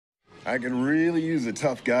I can really use a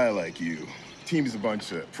tough guy like you. Team's a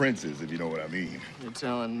bunch of princes, if you know what I mean. You're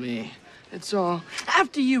telling me. It's all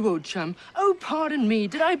after you, old chum. Oh, pardon me,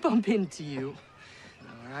 did I bump into you? Now,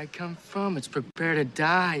 where I come from, it's prepare to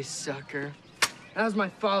die, sucker. As my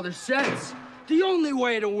father says, the only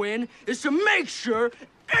way to win is to make sure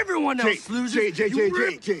everyone else loses.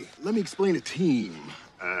 Jay, let me explain a team.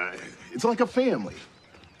 It's like a family.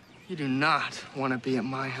 You do not want to be at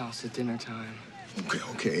my house at dinner time.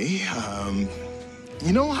 Okay.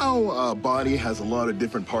 You know how a body has a lot of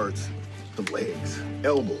different parts? The legs,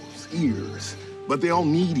 elbows, ears, but they all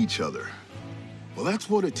need each other. Well, that's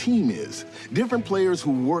what a team is. Different players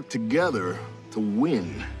who work together to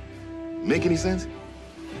win. Make any sense?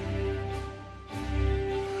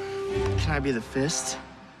 Can I be the fist?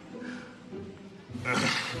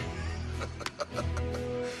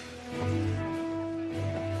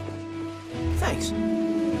 Thanks.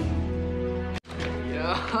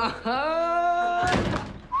 Yeah.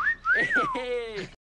 Hey.